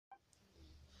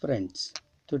Friends,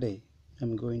 today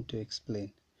I'm going to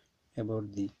explain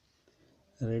about the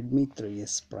Redmi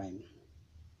 3S Prime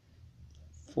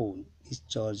phone is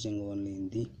charging only in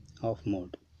the off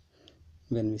mode.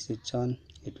 When we switch on,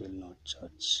 it will not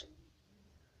charge.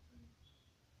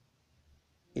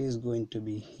 It is going to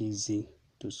be easy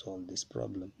to solve this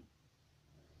problem.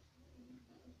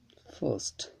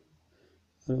 First,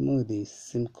 remove the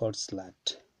SIM card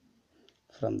slot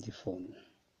from the phone.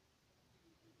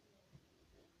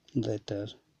 Later,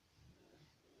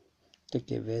 take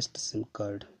a waste SIM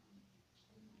card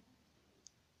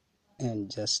and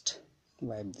just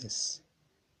wipe this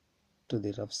to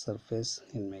the rough surface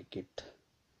and make it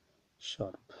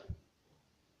sharp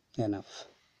enough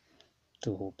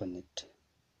to open it.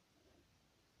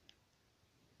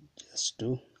 Just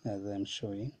do as I am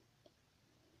showing,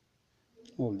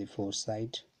 all the four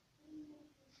sides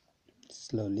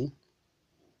slowly,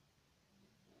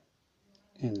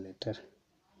 and later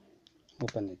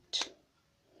open it.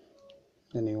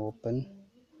 When you open,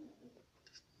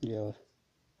 your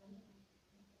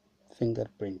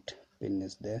fingerprint pin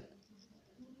is there,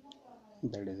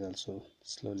 that is also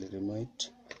slowly remove it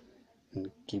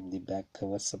and keep the back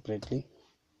cover separately,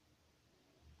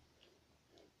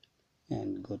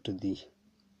 and go to the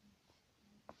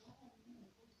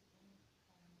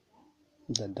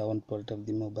down part of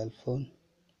the mobile phone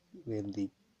where the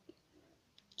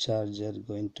charger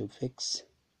going to fix.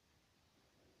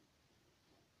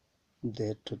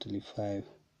 There totally 5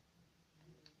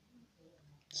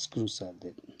 screws are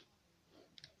there.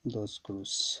 Those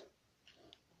screws,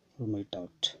 remove it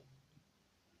out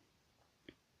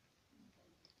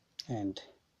and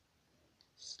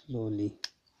slowly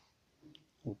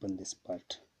open this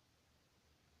part.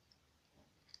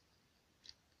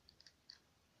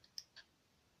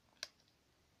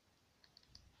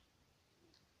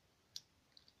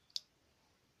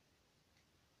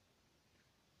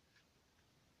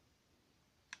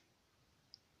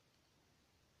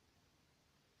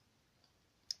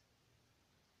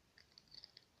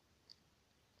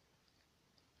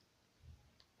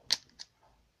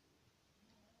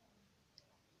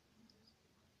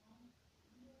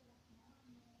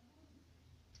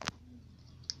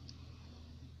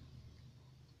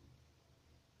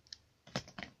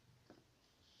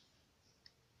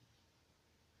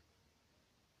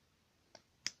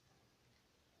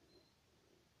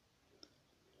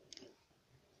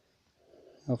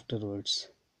 Afterwards,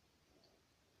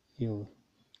 this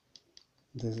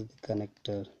is the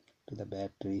connector to the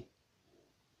battery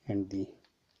and the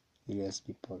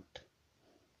USB port.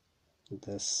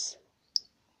 This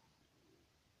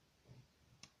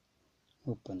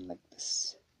open like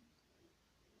this.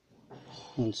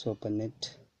 Once open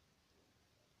it,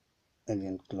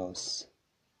 again close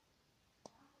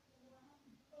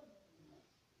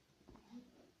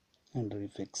and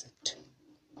refix it.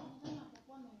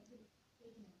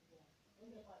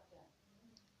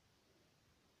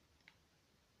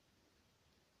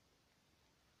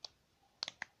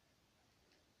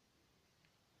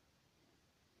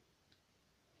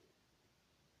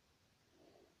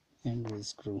 And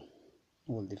rescrew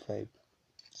all the 5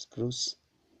 screws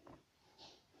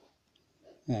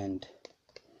and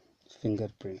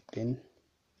fingerprint pin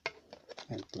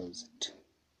and close it,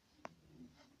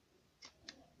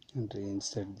 and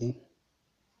reinsert the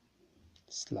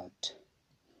slot.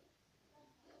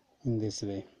 In this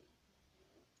way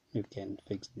you can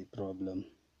fix the problem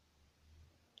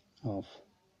of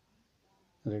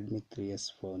Redmi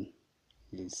 3S phone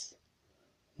is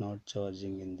not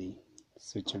charging in the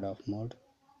switched off mode.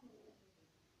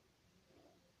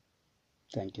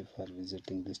 Thank you for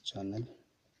visiting this channel.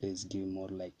 Please give more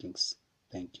likings.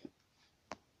 Thank you.